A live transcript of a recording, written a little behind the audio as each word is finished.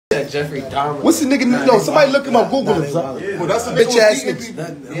said Jeffrey Dahmer. What's the nigga? Yo, somebody look him up. Google him. Well, that's the Bitch ass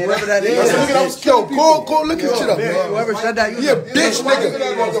nigga. Whoever that is. That's the nigga that was killed. Go look at shit up, man. Whoever said that, You a bitch nigga.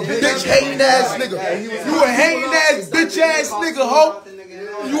 Bitch hating ass nigga. You a hating ass bitch ass nigga, ho.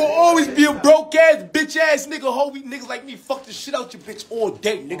 You will always be a broke ass bitch ass nigga, ho. We niggas like me fuck the shit out your bitch all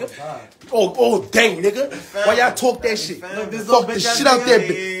day, nigga. All day, nigga. Why y'all talk that shit? Fuck the shit out that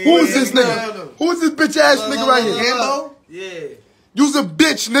bitch. Who is this nigga? Who is this bitch ass nigga right here? Yeah. You's a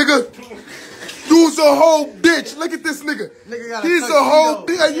bitch, nigga. You's a whole bitch. Look at this nigga. He's a whole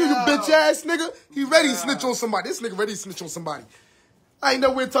bitch. You bitch ass nigga. He ready to snitch on somebody. This nigga ready to snitch on somebody. I ain't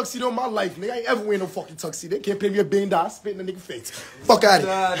never wearing a tuxedo in my life, nigga. I ain't ever wearing no fucking tuxedo. They can't pay me $1 billion. Spit in the nigga face. Fuck out of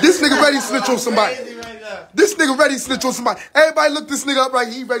here. This nigga ready to snitch on somebody. This nigga ready to snitch on somebody. Everybody look this nigga up right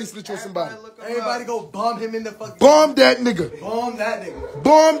here. He ready to snitch on somebody. Everybody go bomb him in the fucking... Bomb that nigga. Bomb that nigga.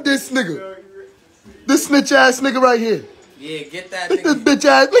 Bomb this nigga. This snitch ass nigga right here. Yeah, get that Look nigga. at this bitch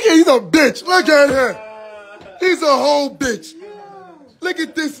ass. Look at he's a bitch. Look at him. He's a whole bitch. Look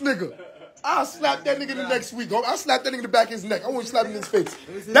at this nigga. I'll slap that nigga the next week. I'll slap that nigga in the back of his neck. I want to slap him in his face.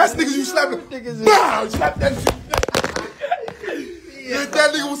 That's niggas you slap him. Bow! Slap that nigga. Hit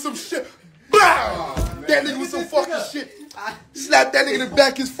that nigga with some shit. Bow! That nigga with some fucking shit. Slap that nigga in the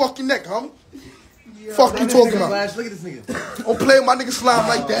back of his fucking neck, homie. Fuck you talking about? Look at this nigga. Don't play with my nigga slime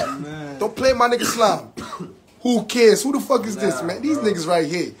like that. Don't play with my nigga slime. Who cares? Who the fuck is this, man? These niggas right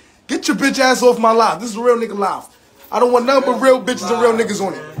here. Get your bitch ass off my live. This is a real nigga live. I don't want nothing but real bitches and real niggas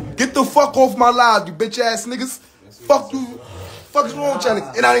on it. Get the fuck off my live, you bitch ass niggas. Fuck you. Fuck is wrong with y'all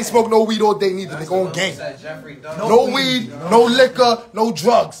niggas? And I ain't smoke no weed all day neither, nigga, on game. No weed, no liquor, no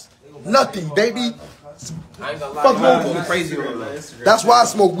drugs. Nothing, baby. Fuck wrong with crazy. That's why I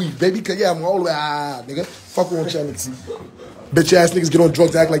smoke weed, baby. Cause yeah, I'm all the way nigga. Fuck wrong with y'all niggas. Bitch ass niggas get on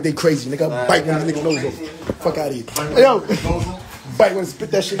drugs, act like they crazy, nigga. Bite one of these niggas' nose off. Fuck out of here. Hey, yo. Bite when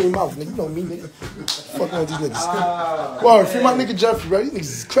spit that shit in your mouth, nigga. You know me, nigga. Fuck with these niggas. Word, free my nigga Jeffrey, bro. These niggas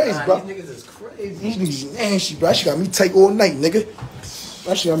is crazy, bro. These niggas is crazy. These niggas is nasty, bro. That shit got me tight all night, nigga.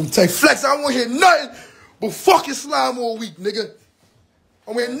 That shit got me tight. Flex, I don't want to hear nothing but fucking slime all week, nigga.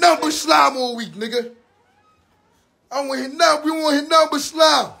 I want to hear nothing but slime all week, nigga. I don't want to hear nothing. We want to hear nothing but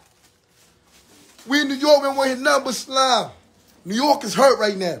slime. We in New York, we don't want to hear nothing but slime. New York is hurt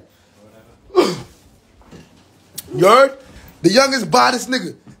right now. You heard? The youngest baddest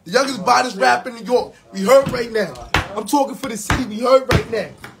nigga. The youngest baddest rapper in New York. We heard right now. I'm talking for the city. We heard right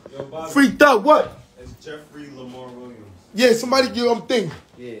now. Freaked out. What? It's Jeffrey Lamar Williams. Yeah, somebody give him thing.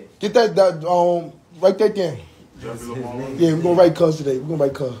 Yeah. Get that write that down. Jeffrey Lamar Williams. Yeah, we're gonna write cuz today. We're gonna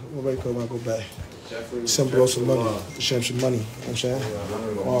write cuz. We're gonna write cuz when I go back. Send bro some money. Send him some money. You know what I'm saying?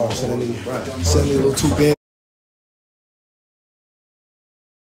 Oh, send me a little 2 band.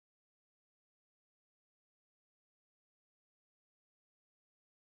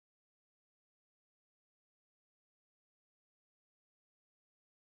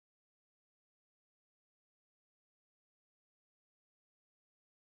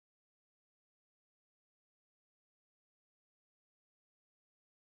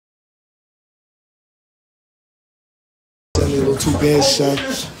 A little 2 bands, son.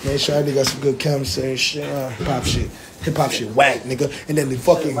 Man, sure they got some good chemistry and shit. Hip hop shit, whack, nigga. And then the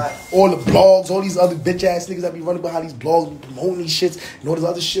fucking all the blogs, all these other bitch ass niggas that be running behind these blogs, be promoting these shits, and all this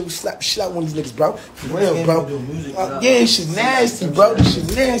other shit. We slap the shit out one of these niggas, bro. For real, bro. Yeah, shit nasty, bro. This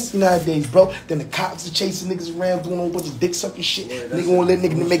shit nasty nowadays, bro. Then the cops are chasing niggas around, doing a whole bunch of dick sucking shit. Nigga won't let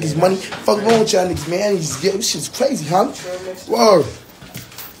nigga make his money. Fuck wrong with y'all niggas, man. This shit's crazy, huh? Whoa.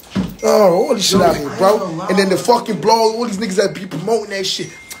 Oh, all this shit out here, bro. And then the fucking blogs, all these niggas that be promoting that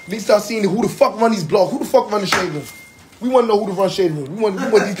shit. They start seeing who the fuck run these blogs. Who the fuck run the shade room? We want to know who to run shade room. We want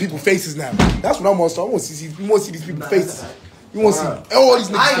these people's faces now. That's what I'm on. So I want to see. We want to see these people's faces. We want to see all these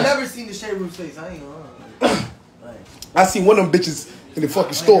niggas. I ain't never seen the shade room face. I ain't gonna. I seen one of them bitches in the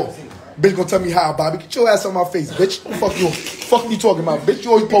fucking store. Bitch gonna tell me how, Bobby. Get your ass on my face, bitch. What the fuck you talking about, bitch?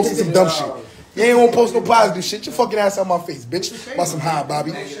 You always posting some dumb shit. You ain't gonna post no positive shit. Your fucking ass on my face, bitch. About some high,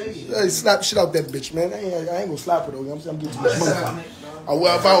 Bobby. Hey, slap shit out that bitch, man. I ain't gonna slap her though. I'm getting too much money.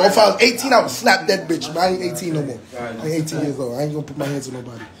 If I was 18, I would slap that bitch. But I ain't 18 no more. I ain't 18 years old. I ain't gonna put my hands on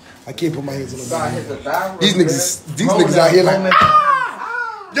nobody. I can't put my hands on nobody. These niggas out here like,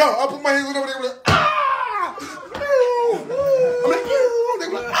 ah! Yo, I put my hands on nobody. Like, ah! I'm like, they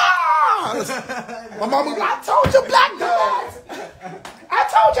were like, ah! My mama was like, I told you, black guys. I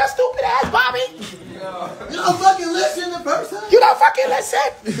told you, stupid ass Bobby. You don't fucking listen the first time. You don't fucking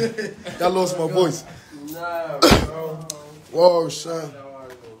listen. I lost my voice. Nah, bro. Whoa, son.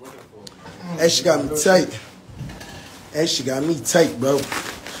 That shit got me tight. That shit got me tight, bro.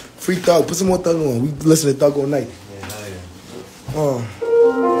 Free Thug. Put some more Thug on. We listen to Thug all night. Yeah, hell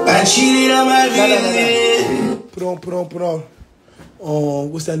yeah. I cheated on my feelings. Put on.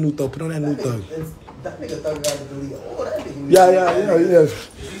 What's that new thug? Put on that new thug. That nigga thug got to delete all that nigga. Yeah.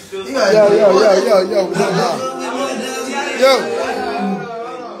 Yo.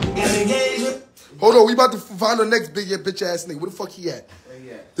 Hold on, we about to find the next big bitch ass nigga. Where the fuck he at?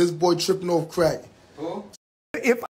 This boy tripping off crack. Who? If